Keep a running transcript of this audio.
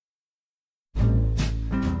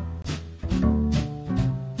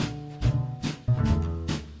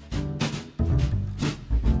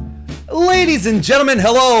Ladies and gentlemen,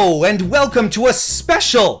 hello, and welcome to a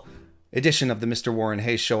special edition of the Mr. Warren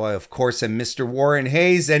Hayes Show. I, of course, am Mr. Warren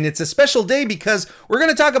Hayes, and it's a special day because we're going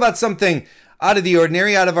to talk about something out of the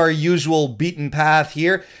ordinary, out of our usual beaten path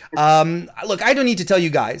here. Look, I don't need to tell you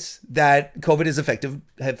guys that COVID has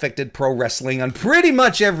affected pro wrestling on pretty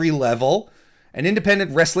much every level, and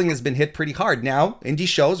independent wrestling has been hit pretty hard. Now, indie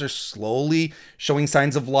shows are slowly showing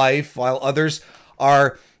signs of life, while others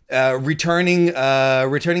are returning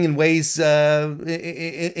in ways,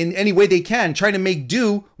 in any way they can, trying to make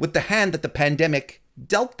do with the hand that the pandemic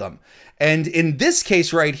dealt them. And in this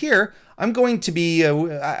case right here, I'm going to be,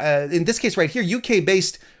 UK-based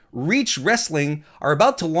Reach Wrestling are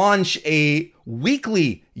about to launch a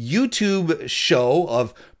weekly YouTube show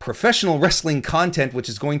of professional wrestling content, which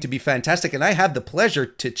is going to be fantastic. And I have the pleasure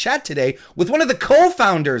to chat today with one of the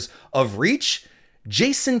co-founders of Reach,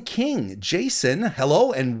 Jason King. Jason,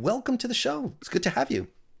 hello and welcome to the show. It's good to have you.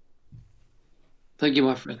 Thank you,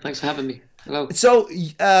 my friend. Thanks for having me. Hello. So,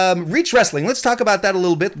 Reach Wrestling, let's talk about that a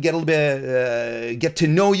little bit, get to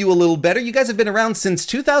know you a little better. You guys have been around since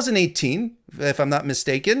 2018, if I'm not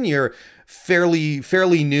mistaken. You're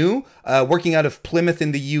fairly new, working out of Plymouth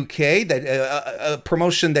in the UK, that a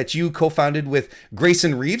promotion that you co-founded with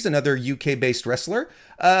Grayson Reeves, another UK-based wrestler.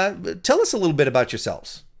 Tell us a little bit about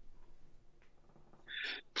yourselves.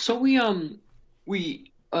 So we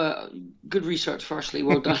good research. Firstly,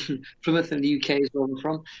 well done. Plymouth in the UK is where I'm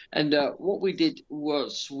from, and what we did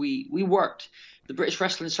was we worked the British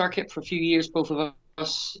wrestling circuit for a few years, both of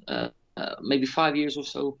us, maybe 5 years or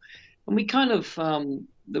so, and we kind of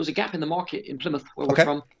there was a gap in the market in Plymouth, where we're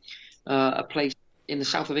from, a place in the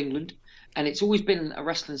south of England. And it's always been a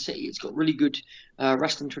wrestling city. It's got really good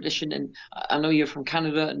wrestling tradition. And I know you're from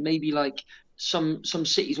Canada, and maybe like some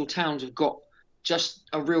cities or towns have got just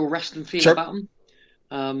a real wrestling feel about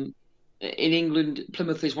them. In England,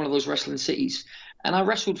 Plymouth is one of those wrestling cities, and I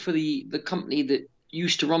wrestled for the company that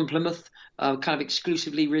used to run Plymouth, kind of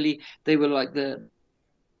exclusively. Really, they were like the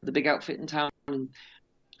big outfit in town, and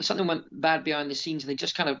something went bad behind the scenes, and they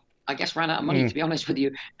just kind of, I guess, ran out of money, to be honest with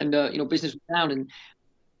you, and business was down, and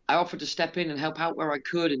I offered to step in and help out where I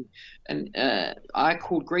could, and I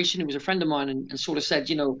called Grayson, who was a friend of mine, and sort of said,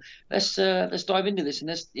 let's dive into this, and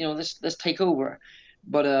let's take over.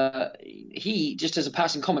 But he, just as a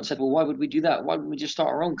passing comment, said, well, why would we do that? Why wouldn't we just start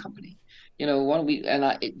our own company? Why don't we?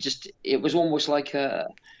 And it was almost like a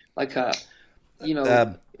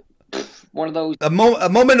one of those a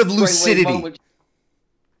moment of lucidity.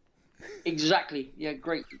 Exactly. Yeah,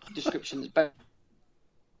 great description. It's better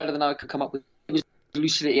than I could come up with.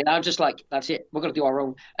 Lucidity, and I was just like, that's it, we're going to do our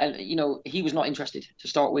own. And he was not interested to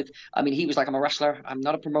start with. I mean, he was like, I'm a wrestler, I'm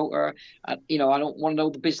not a promoter. I don't want to know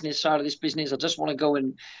the business side of this business. I just want to go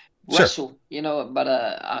and wrestle. But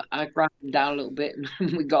I grabbed him down a little bit,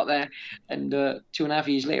 and we got there, and 2.5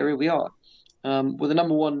 years later, here we are, with the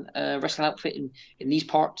number one wrestling outfit in these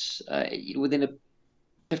parts, within a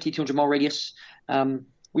 50-200 mile radius.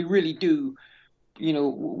 We really do,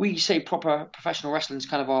 we say proper professional wrestling is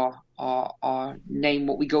kind of our name,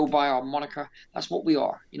 what we go by, our moniker. That's what we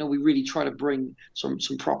are. We really try to bring some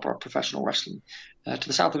proper professional wrestling to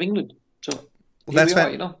the south of England. So that's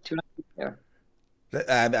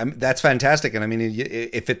that's fantastic. And I mean,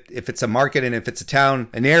 if it's a market and if it's a town,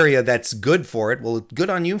 an area that's good for it, well, good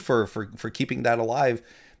on you for keeping that alive,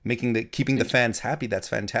 keeping the fans happy. That's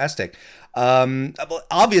fantastic.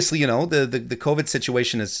 Obviously, the COVID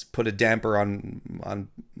situation has put a damper on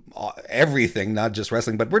everything, not just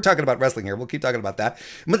wrestling, but we're talking about wrestling here. We'll keep talking about that.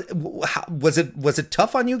 Was it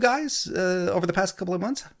tough on you guys over the past couple of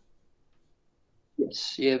months?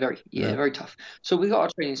 Yes, very tough. So we got our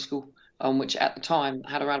training school, which at the time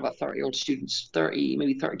had around about 30 odd students, 30,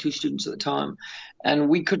 maybe 32 students at the time, and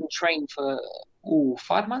we couldn't train for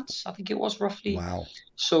 5 months, I think it was, roughly. Wow.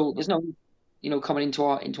 So there's no, coming into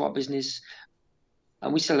our business,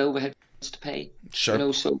 and we still have overheads to pay.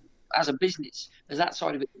 Sure. So as a business, there's that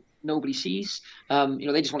side of it nobody sees.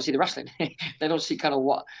 They just want to see the wrestling. They don't see kind of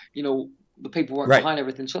what, the paperwork behind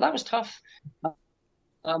everything. So that was tough.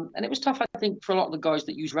 And it was tough, I think, for a lot of the guys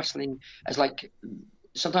that use wrestling as like,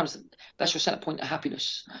 sometimes that's your center point of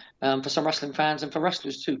happiness, for some wrestling fans and for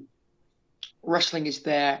wrestlers too. Wrestling is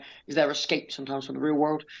their escape sometimes from the real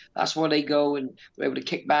world. That's where they go, and they're able to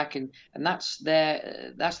kick back, and that's their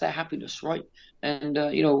happiness, right? And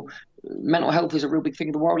mental health is a real big thing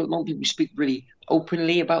in the world at the moment. People speak really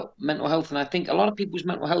openly about mental health, and I think a lot of people's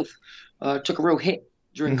mental health took a real hit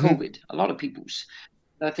during COVID. A lot of people's.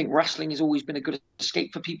 I think wrestling has always been a good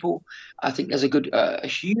escape for people. I think there's a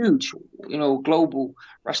huge, global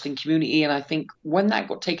wrestling community. And I think when that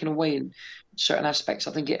got taken away in certain aspects,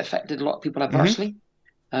 I think it affected a lot of people adversely.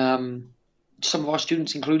 Um, some of our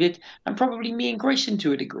students included, and probably me and Grayson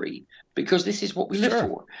to a degree, because this is what we live Sure.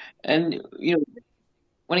 for. And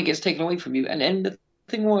when it gets taken away from you, and the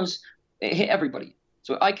thing was, it hit everybody.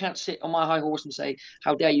 So I can't sit on my high horse and say,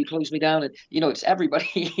 "How dare you close me down?" And it's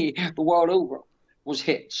everybody the world over was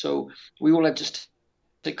hit. So we all had just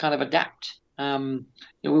to kind of adapt. We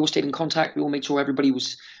all stayed in contact. We all made sure everybody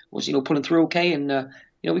was pulling through okay, and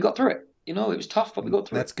we got through it. It was tough, but we got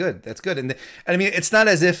through it. That's good. That's good. And I mean, it's not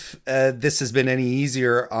as if this has been any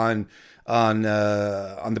easier on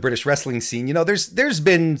the British wrestling scene. There's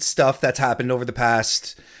been stuff that's happened over the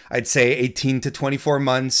past, I'd say, 18 to 24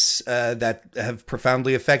 months that have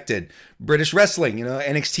profoundly affected British wrestling.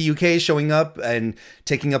 NXT UK showing up and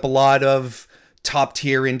taking up a lot of top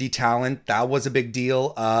tier indie talent. That was a big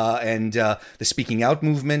deal. And the speaking out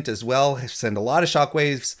movement as well sent a lot of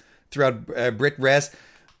shockwaves throughout Brit Res.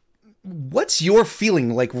 What's your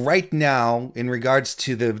feeling like right now in regards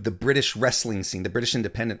to the British wrestling scene, the British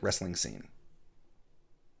independent wrestling scene?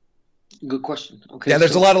 Good question. Okay, Yeah,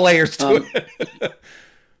 there's a lot of layers to it.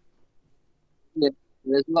 Yeah,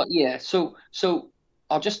 there's a lot. Yeah, so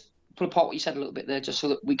I'll just pull apart what you said a little bit there, just so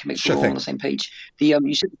that we can make sure Sure we're all on thing. the same page.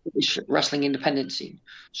 You said the British wrestling independent scene,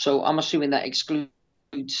 so I'm assuming that excludes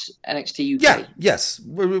NXT Yeah, UK. yes.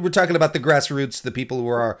 We're talking about the grassroots, the people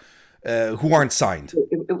who aren't signed.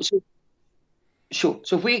 Sure.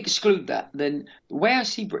 So if we exclude that, then the way I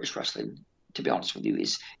see British wrestling, to be honest with you,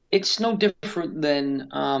 is it's no different than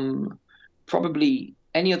probably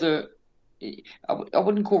any other. I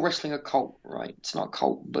wouldn't call wrestling a cult, right? It's not a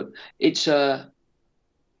cult, but it's a.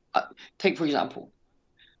 Take for example,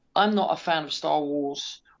 I'm not a fan of Star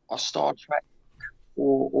Wars or Star Trek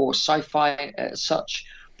or sci-fi as such,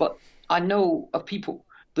 but I know of people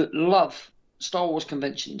that love Star Wars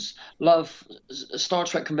conventions, love Star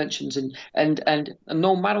Trek conventions, and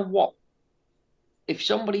no matter what, if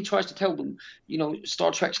somebody tries to tell them,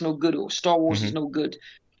 Star Trek's no good or Star Wars is Hmm. no good,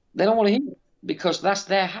 they don't want to hear it because that's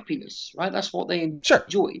their happiness, right? That's what they Sure.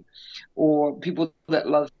 enjoy. Or people that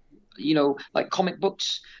love, like comic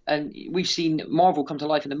books, and we've seen Marvel come to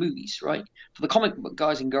life in the movies, right? For the comic book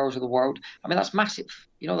guys and girls of the world, I mean, that's massive.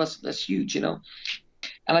 That's huge. And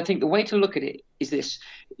I think the way to look at it is this: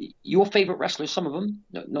 your favorite wrestlers, some of them,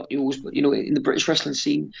 not yours, but in the British wrestling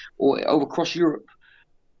scene or over across Europe,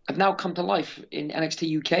 have now come to life in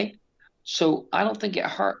NXT UK. So I don't think it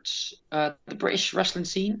hurts the British wrestling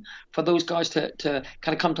scene for those guys to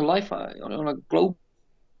kind of come to life on a global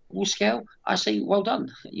scale. I say, well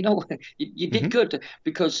done. You did Hmm. good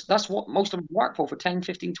because that's what most of them work for 10,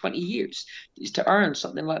 15, 20 years is to earn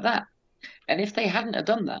something like that. And if they hadn't have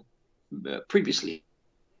done that previously,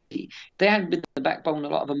 they hadn't been the backbone, a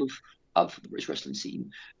lot of them, of the British wrestling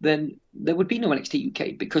scene, then there would be no NXT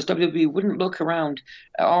UK because WWE wouldn't look around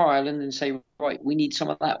at our island and say, right, we need some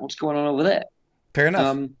of that. What's going on over there? Fair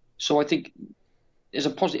enough. So I think there's a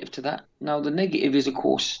positive to that. Now, the negative is, of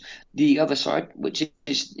course, the other side, which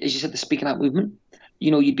is, as you said, the speaking out movement.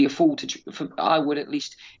 You'd be a fool I would at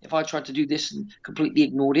least, if I tried to do this and completely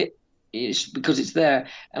ignored it, it's because it's there.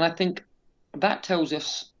 And I think that tells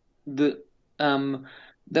us that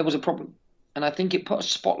there was a problem. And I think it put a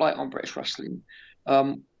spotlight on British wrestling.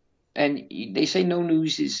 Um, and they say no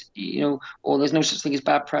news is, or there's no such thing as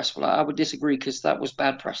bad press. Well, I would disagree because that was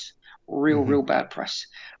bad press, real, Hmm. real bad press.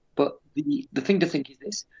 But the thing to think is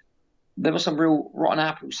this: there were some real rotten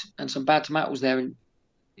apples and some bad tomatoes there, in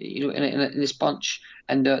this bunch.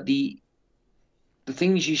 And the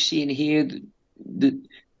things you see and hear that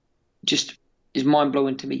just is mind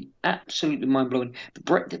blowing to me, absolutely mind blowing.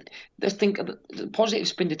 Let's think of the positive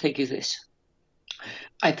spin to take is this: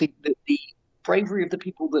 I think that the bravery of the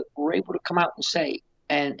people that were able to come out and say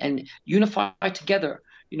and unify together.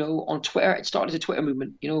 On Twitter, it started a Twitter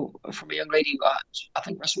movement. From a young lady who I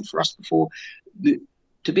think wrestled for us before, the,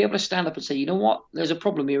 to be able to stand up and say, you know what, there's a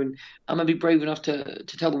problem here, and I'm gonna be brave enough to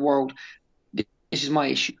tell the world this is my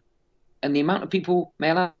issue. And the amount of people,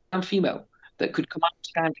 male and female, that could come out and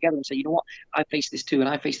stand together and say, you know what, I face this too, and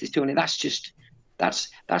I face this too, and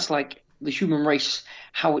that's like the human race,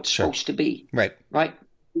 how it's Sure. supposed to be, Right. right?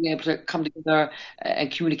 Being able to come together and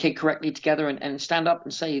communicate correctly together and stand up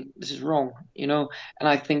and say this is wrong, And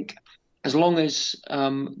I think as long as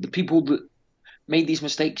the people that made these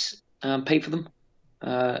mistakes pay for them,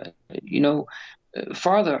 uh,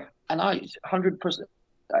 further, and 100%,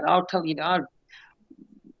 and I'll tell you now,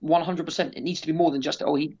 100%, it needs to be more than just,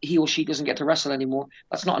 oh, he or she doesn't get to wrestle anymore.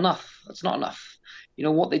 That's not enough. That's not enough.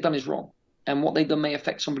 What they've done is wrong, and what they've done may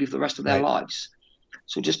affect somebody for the rest of their Right. lives.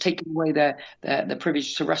 So just taking away their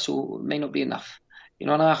privilege to wrestle may not be enough. And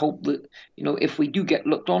I hope that if we do get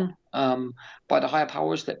looked on by the higher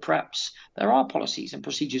powers that perhaps there are policies and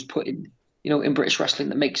procedures put in, in British wrestling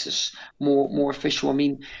that makes us more official. I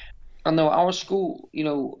mean, I know our school,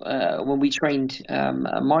 when we trained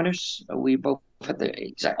minors, we both had the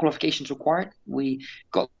exact qualifications required. We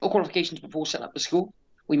got all qualifications before setting up the school.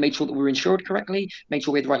 We made sure that we were insured correctly, made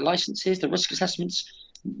sure we had the right licenses, the risk assessments.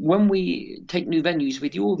 When we take new venues, we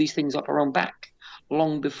do all these things up our own back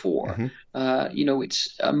long before, Hmm.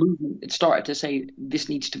 it's a movement. It started to say this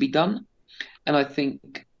needs to be done. And I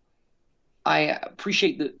think I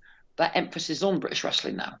appreciate that emphasis on British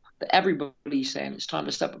wrestling now, that everybody's saying it's time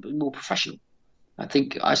to step up and be more professional. I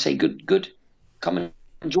think I say good, come and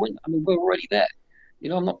join. I mean, we're already there.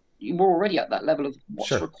 I'm not. We're already at that level of what's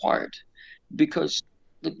Sure. required, because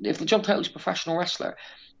if the job title is professional wrestler,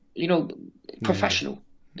 you know, Yeah. professional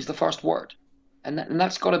is the first word, and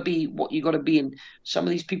that's got to be what you got to be. And some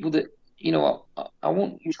of these people that I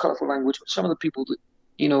won't use colourful language, but some of the people that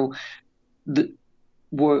you know that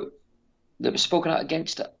were that were spoken out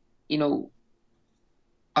against it, you know,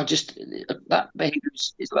 are just that behaviour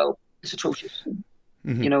is low. It's atrocious.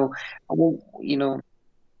 Hmm. I won't.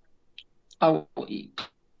 I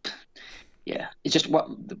yeah, it's just what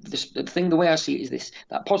the thing. The way I see it is this: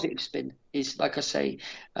 that positive spin is, like I say,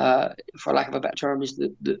 for lack of a better term, is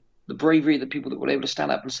the bravery of the people that were able to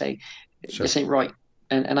stand up and say Sure. this ain't right.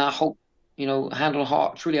 And I hope, hand on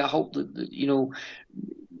heart, truly, I hope that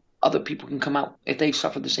other people can come out if they've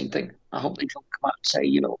suffered the same thing. I hope they can come out and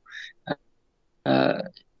say, uh,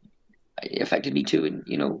 it affected me too,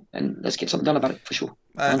 and let's get something done about it for sure.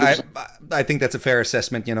 100%. I think that's a fair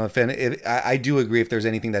assessment. If I do agree, if there's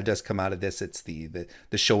anything that does come out of this, it's the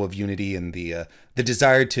show of unity and the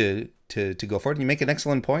desire to go forward. And you make an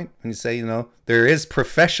excellent point when you say, there is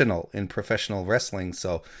professional in professional wrestling,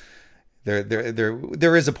 so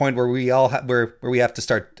there is a point where we all where we have to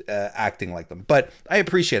start acting like them. But I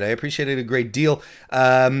appreciate it a great deal.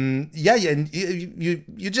 Yeah, and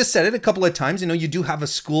you just said it a couple of times. You do have a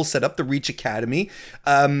school set up, the Reach Academy.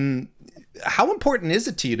 How important is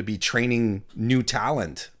it to you to be training new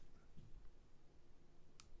talent?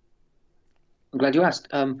 I'm glad you asked.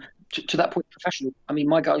 To that point, professional. I mean,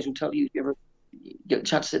 my guys will tell you if you ever get a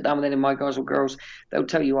chance to sit down with any of my guys or girls, they'll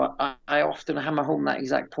tell you I often hammer home that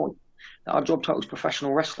exact point. That our job title is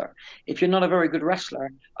professional wrestler. If you're not a very good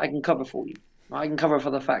wrestler, I can cover for you. I can cover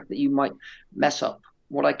for the fact that you might mess up.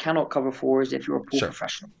 What I cannot cover for is if you're a poor Sure.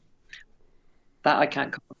 professional. That I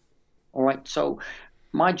can't cover. All right. So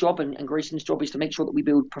my job and Grayson's job is to make sure that we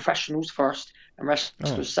build professionals first and Oh.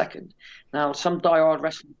 wrestlers second. Now, some diehard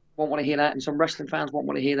wrestlers won't want to hear that, and some wrestling fans won't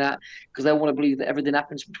want to hear that because they want to believe that everything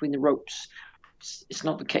happens between the ropes. It's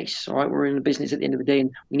not the case. All right, we're in the business at the end of the day,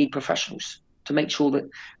 and we need professionals to make sure that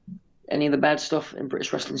any of the bad stuff in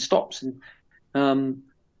British wrestling stops. And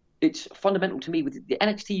it's fundamental to me. With the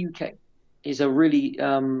NXT UK is a really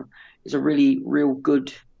real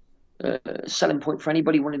good selling point for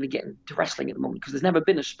anybody wanting to get into wrestling at the moment, because there's never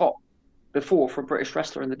been a spot before for a British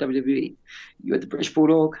wrestler in the WWE. You had the British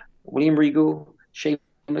Bulldog, William Regal,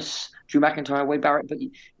 Sheamus, Drew McIntyre, Wade Barrett, but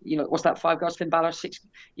what's that? Five guys, Finn Balor, six.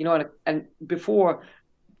 And before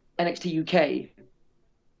NXT UK,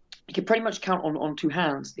 you could pretty much count on two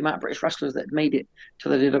hands the amount of British wrestlers that made it to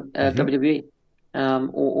the Hmm. WWE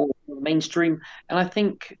or mainstream. And I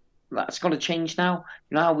think that's going to change now.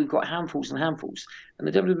 Now we've got handfuls and handfuls, and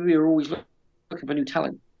the WWE are always looking for new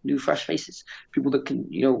talent, new fresh faces, people that can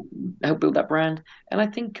help build that brand. And I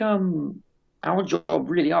think our job,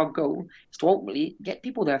 really, our goal is to ultimately get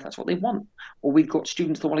people there if that's what they want. Or we've got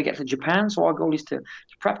students that want to get to Japan, so our goal is to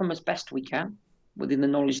prep them as best we can within the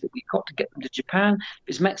knowledge that we've got to get them to Japan. If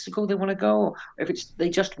it's Mexico they want to go, or if it's they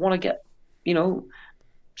just want to get,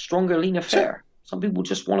 stronger, leaner, Sure. fair. Some people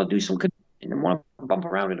just want to do some and want to bump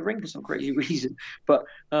around in the ring for some crazy reason. But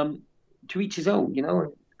to each his own.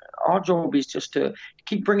 Our job is just to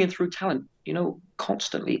keep bringing through talent,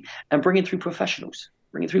 constantly, and bringing through professional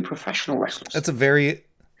wrestlers That's a very to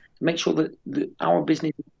make sure that our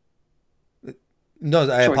business. No, I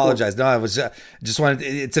Sorry, go on. apologize. No, I was just wanted.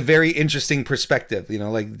 It's a very interesting perspective.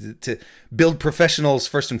 Like to build professionals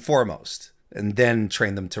first and foremost, and then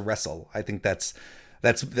train them to wrestle. I think that's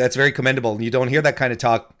very commendable. And you don't hear that kind of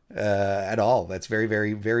talk at all. That's very,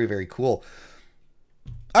 very, very, very cool.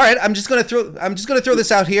 All right, I'm just gonna throw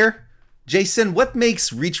this out here, Jason. What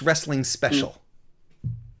makes Reach Wrestling Mm, special?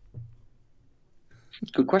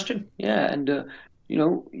 good question. Yeah, and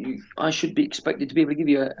I should be expected to be able to give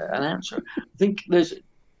you an answer. I think there's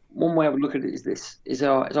one way I would look at it is this: is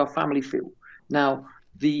our family feel. Now,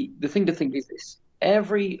 the thing to think is this: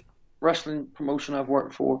 every wrestling promotion I've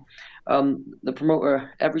worked for, the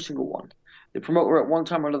promoter, every single one. The promoter at one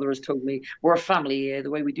time or another has told me, we're a family here. The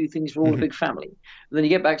way we do things, we're all a Mhm. big family. And then you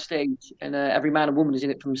get backstage, and every man and woman is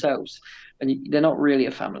in it for themselves, and they're not really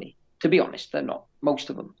a family. To be honest, they're not. Most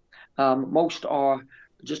of them, most are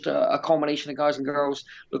just a culmination of guys and girls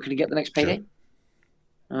looking to get the next Sure. payday,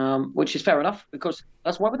 which is fair enough because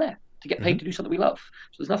that's why we're there, to get paid Mhm. to do something we love.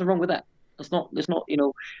 So there's nothing wrong with that. There's not,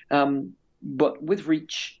 but with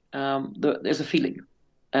Reach, there's a feeling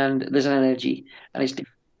and there's an energy, and it's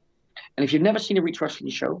different. And if you've never seen a Reach Wrestling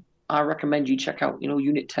show, I recommend you check out,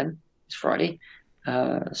 Unit 10 this Friday,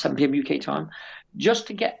 7 p.m. UK time, just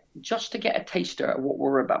to get a taster of what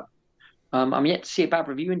we're about. I'm yet to see a bad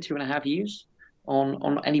review in 2.5 years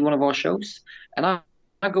on any one of our shows, and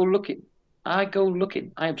I go looking, I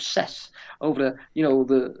obsess over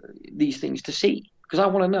these things to see, because I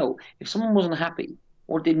want to know if someone wasn't happy,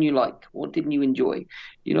 what didn't you like, what didn't you enjoy,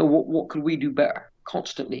 what could we do better?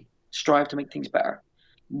 Constantly strive to make things better.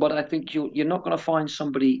 But I think you're not going to find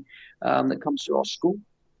somebody that comes to our school.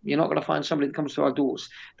 You're not going to find somebody that comes to our doors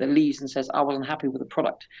that leaves and says, I wasn't happy with the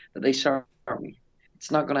product that they served me. It's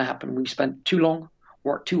not going to happen. We've spent too long,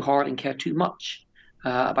 worked too hard, and care too much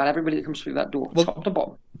about everybody that comes through that door, Well, top to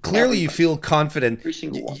bottom. clearly you Everybody, feel confident. every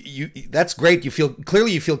single one. That's great. You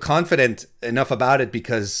feel confident enough about it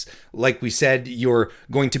because, like we said, you're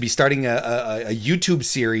going to be starting a YouTube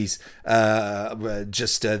series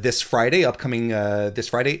just this Friday, upcoming this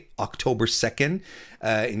Friday, October 2nd.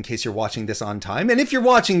 In case you're watching this on time, and if you're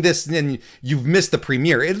watching this and you've missed the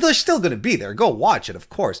premiere, they're still going to be there. Go watch it, of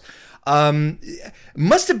course.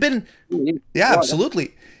 Must have been, yeah,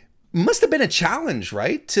 absolutely. Must have been a challenge,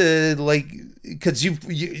 right? To because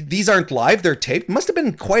these aren't live; they're taped. Must have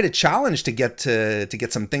been quite a challenge to get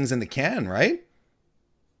some things in the can, right?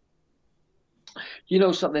 You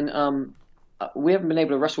know something? We haven't been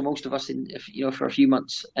able to wrestle, most of us, for a few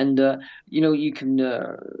months, and you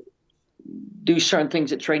can do certain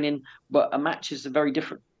things at training, but a match is very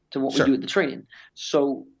different to what we do at the training.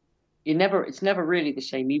 So it's never really the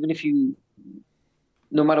same, even if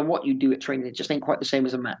no matter what you do at training, it just ain't quite the same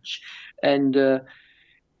as a match. And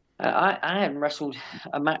I hadn't wrestled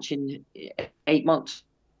a match in 8 months.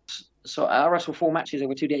 So I wrestled 4 matches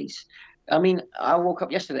over 2 days. I mean, I woke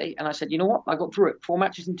up yesterday and I said, you know what? I got through it. 4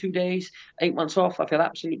 matches in 2 days, 8 months off. I feel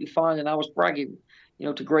absolutely fine. And I was bragging,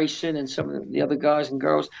 to Grayson and some of the other guys and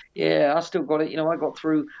girls. Yeah, I still got it. I got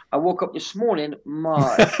through. I woke up this morning,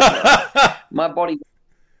 my body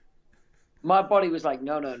was like,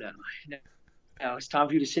 no, it's time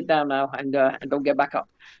for you to sit down now and don't get back up.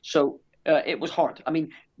 So it was hard. I mean,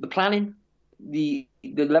 the planning, the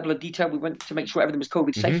level of detail we went to make sure everything was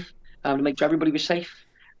COVID safe, to make sure everybody was safe,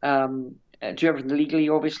 do everything legally,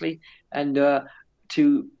 obviously, and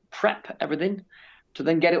to prep everything, to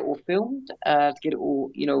then get it all filmed, to get it all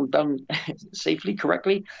done safely,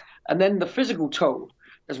 correctly, and then the physical toll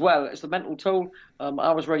as well as the mental toll.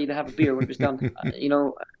 I was ready to have a beer when it was done.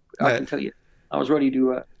 I can tell you. I was ready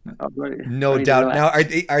to. No doubt. Now,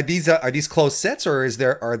 are these closed sets, or is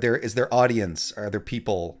there audience? Are there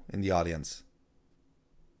people in the audience?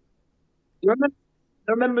 There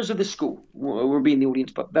are members of the school will be in the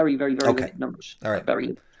audience, but very, very, very limited numbers. All right.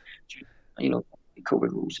 Very,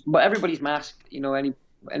 COVID rules. But everybody's masked.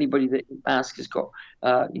 Anybody that asks has got,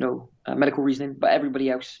 medical reasoning. But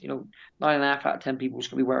everybody else, 9.5 out of 10 people is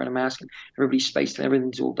going to be wearing a mask, and everybody's spaced, and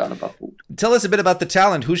everything's all done above board. Tell us a bit about the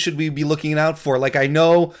talent. Who should we be looking out for? Like, I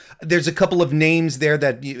know there's a couple of names there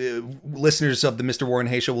that listeners of the Mr. Warren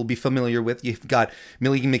Hayes Show will be familiar with. You've got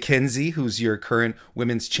Millie McKenzie, who's your current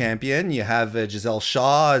women's champion. You have Giselle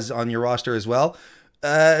Shaw on your roster as well.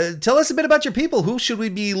 Tell us a bit about your people. Who should we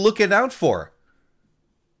be looking out for?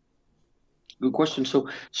 Good question.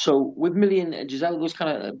 So with Millie and Giselle, those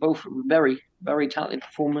kind of both very, very talented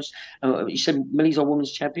performers. You said Millie's our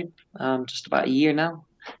women's champion, just about a year now,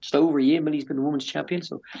 just over a year. Millie's been the women's champion,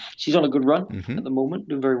 so she's on a good run at the moment,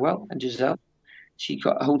 doing very well. And Giselle, she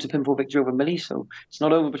holds a pinfall victory over Millie, so it's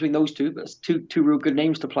not over between those two, but it's two real good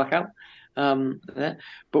names to pluck out there.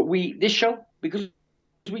 But this show, because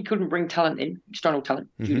we couldn't bring talent in, external talent,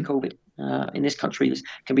 due to COVID. In this country, there's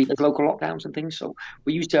local lockdowns and things. So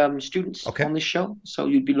we used students on this show. So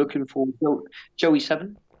you'd be looking for Joey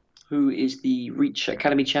Seven, who is the Reach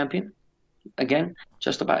Academy champion. Again,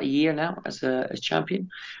 just about a year now as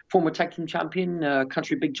champion. Former tag team champion,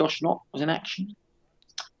 country big Josh Knott was in action.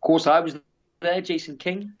 Of course, I was there. Jason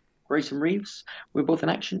King, Grayson Reeves, we're both in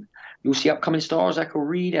action. You'll see upcoming stars: Echo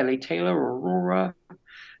Reed, L.A. Taylor, Aurora,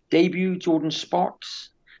 debut Jordan Sparks.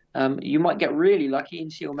 You might get really lucky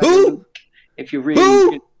and see Omega Luke if you're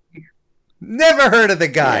really good. Never heard of the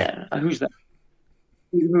guy. Yeah. Who's that?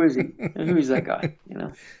 Who is he? Who is that guy?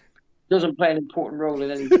 doesn't play an important role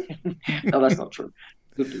in anything. No, that's not true.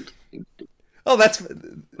 Good dude. Oh,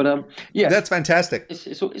 But yeah, that's fantastic.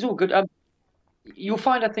 it's all good. You'll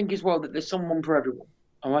find, I think, as well, that there's someone for everyone.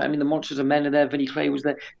 All right. I mean, the Monsters of Men are there. Vinnie Clay was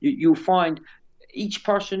there. You'll find each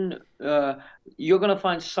person. You're going to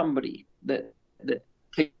find somebody that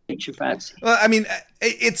takes your fancy. Well, I mean,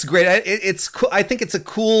 it's great. It's cool. I think it's a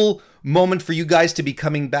cool moment for you guys to be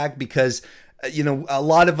coming back because, you know, a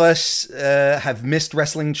lot of us have missed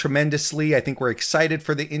wrestling tremendously. I think we're excited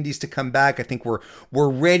for the indies to come back. I think we're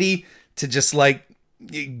ready to just like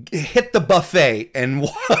hit the buffet and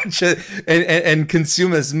watch it and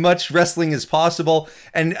consume as much wrestling as possible.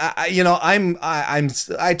 And you know,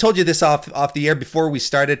 I told you this off the air before we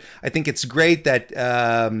started. I think it's great that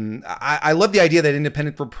I love the idea that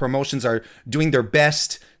independent promotions are doing their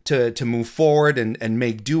best to move forward and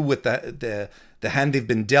make do with the hand they've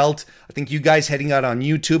been dealt. I think you guys heading out on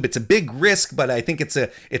YouTube, it's a big risk, but I think it's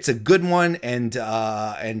a good one. And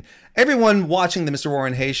everyone watching the Mr.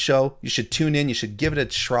 Warren Hayes show, you should tune in. You should give it a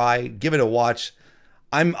try, give it a watch.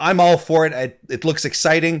 I'm all for it. It looks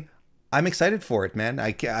exciting. I'm excited for it, man.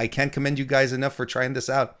 I can't commend you guys enough for trying this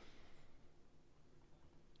out.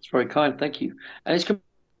 It's very kind, thank you. And it's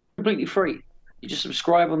completely free. You just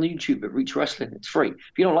subscribe on the YouTube at Reach Wrestling. It's free.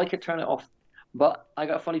 If you don't like it, turn it off. But I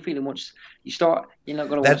got a funny feeling once you start, you're not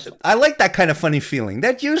going to watch it. I like that kind of funny feeling.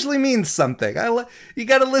 That usually means something. You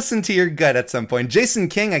got to listen to your gut at some point. Jason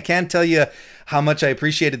King, I can't tell you how much I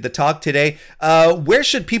appreciated the talk today. Where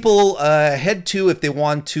should people head to if they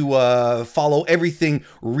want to follow everything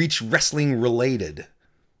Reach Wrestling related?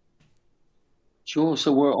 Sure.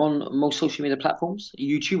 So we're on most social media platforms.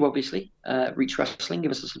 YouTube, obviously. Reach Wrestling.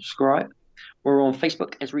 Give us a subscribe. We're on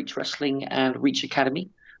Facebook as Reach Wrestling and Reach Academy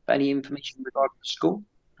for any information regarding the school.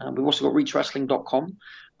 We've also got reachwrestling.com,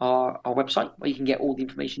 our website, where you can get all the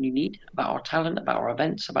information you need about our talent, about our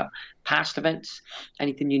events, about past events,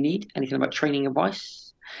 anything you need, anything about training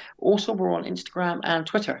advice. Also, we're on Instagram and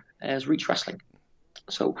Twitter as Reach Wrestling.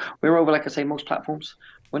 So we're over, like I say, most platforms.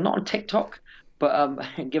 We're not on TikTok, but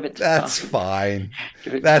give it That's fine.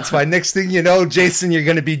 That's fine. Next thing you know, Jason, you're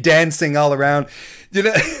going to be dancing all around. You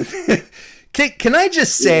know, can I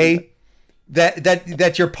just say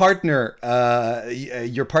that your partner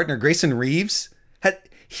Grayson Reeves,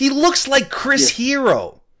 he looks like Chris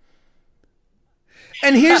Hero.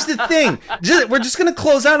 And here's the thing, we're just going to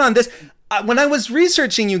close out on this. When I was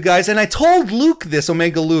researching you guys, and I told Luke this,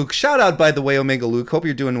 Omega Luke, shout out by the way, Omega Luke, hope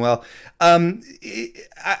you're doing well.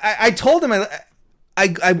 I told him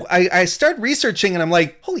I start researching and I'm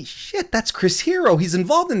like, holy shit, that's Chris Hero. He's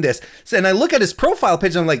involved in this. And I look at his profile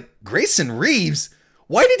page and I'm like, Grayson Reeves?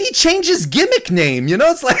 Why did he change his gimmick name? You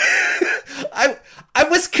know, it's like, I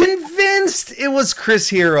was convinced it was Chris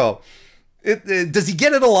Hero. Does he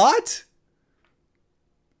get it a lot?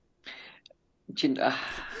 Do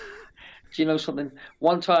you know something?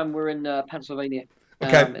 One time we're in Pennsylvania,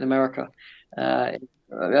 in America. I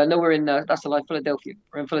know we're in, that's the life, Philadelphia.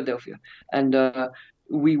 We're in Philadelphia. And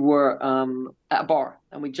we were at a bar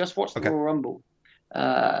and we just watched the Royal Rumble,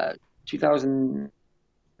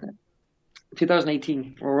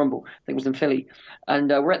 2018 Royal Rumble. I think it was in Philly. And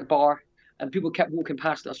we're at the bar and people kept walking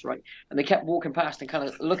past us, right? And they kept walking past and kind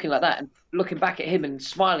of looking like that and looking back at him and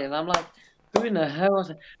smiling. And I'm like, who in the hell?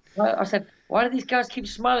 I said, why do these guys keep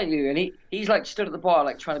smiling at you? And he's like stood at the bar,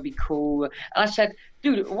 like trying to be cool. And I said,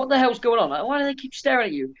 dude, what the hell's going on? Like, why do they keep staring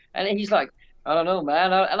at you? And he's like, I don't know,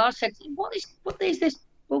 man. And I said, what is this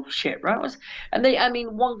bullshit, right? And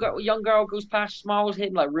one young girl goes past, smiles at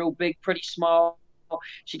him, like real big, pretty smile.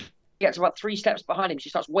 She gets about 3 steps behind him. She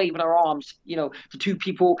starts waving her arms, to 2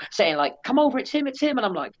 people, saying like, come over, it's him. And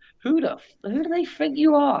I'm like, who do they think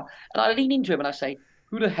you are? And I lean into him and I say,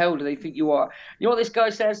 who the hell do they think you are? You know what this guy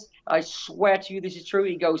says? I swear to you, this is true.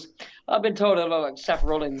 He goes, I've been told I look like Seth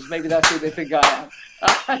Rollins. Maybe that's who they think I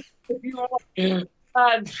am.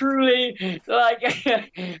 And truly, like,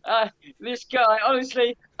 this guy,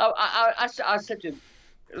 honestly, I said to him,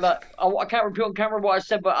 like, I can't repeat on camera what I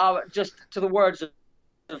said, but just to the words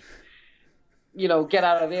of, get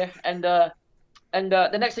out of there. And the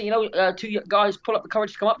next thing you know, 2 guys pull up the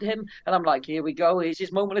courage to come up to him, and I'm like, here we go, here's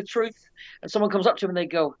his moment of truth. And someone comes up to him and they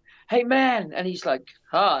go, hey man, and he's like,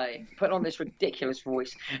 hi, putting on this ridiculous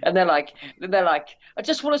voice. And they're like, I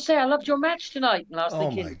just want to say I loved your match tonight. And I was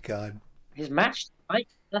thinking, oh my God, his match tonight?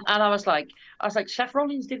 And I was like, Seth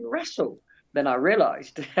Rollins didn't wrestle. Then I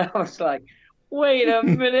realized, I was like, wait a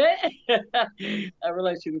minute. I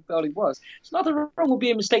realized who they thought he was. There's nothing wrong with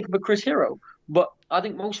being mistaken for Chris Hero, but I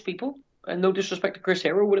think most people, and no disrespect to Chris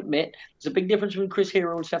Hero, would admit there's a big difference between Chris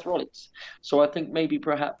Hero and Seth Rollins. So I think maybe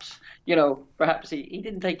perhaps he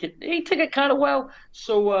didn't take it. He took it kind of well.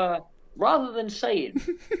 So rather than saying,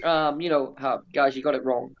 guys, you got it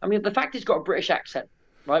wrong. I mean, the fact he's got a British accent,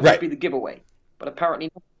 right, would be the giveaway. But apparently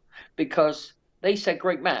not, because they said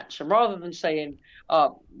great match. And rather than saying,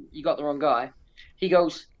 oh, you got the wrong guy, he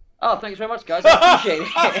goes, oh, thanks very much, guys. I appreciate it.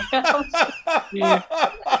 Yeah.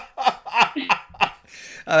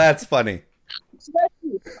 Oh, that's funny.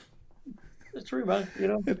 It's true, man.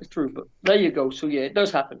 It's true. But there you go. So yeah, it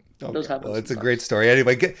does happen. It does happen. Well, it's a great story.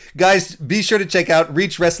 Anyway, guys, be sure to check out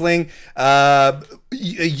Reach Wrestling,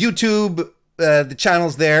 YouTube, the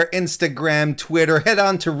channels there, Instagram, Twitter. Head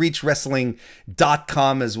on to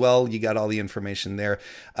reachwrestling.com as well. You got all the information there.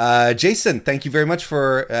 Jason, thank you very much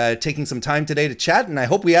for taking some time today to chat, and I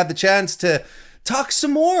hope we have the chance to talk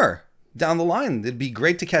some more down the line. It'd be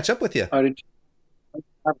great to catch up with you.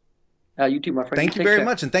 You too, my friend. Thank you very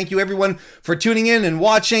much. And thank you, everyone, for tuning in and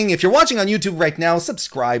watching. If you're watching on YouTube right now,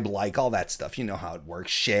 subscribe, like, all that stuff. You know how it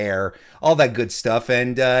works. Share, all that good stuff.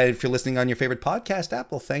 And if you're listening on your favorite podcast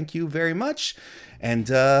app, well, thank you very much.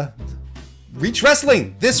 And Reach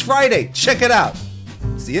Wrestling this Friday. Check it out.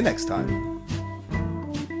 See you next time.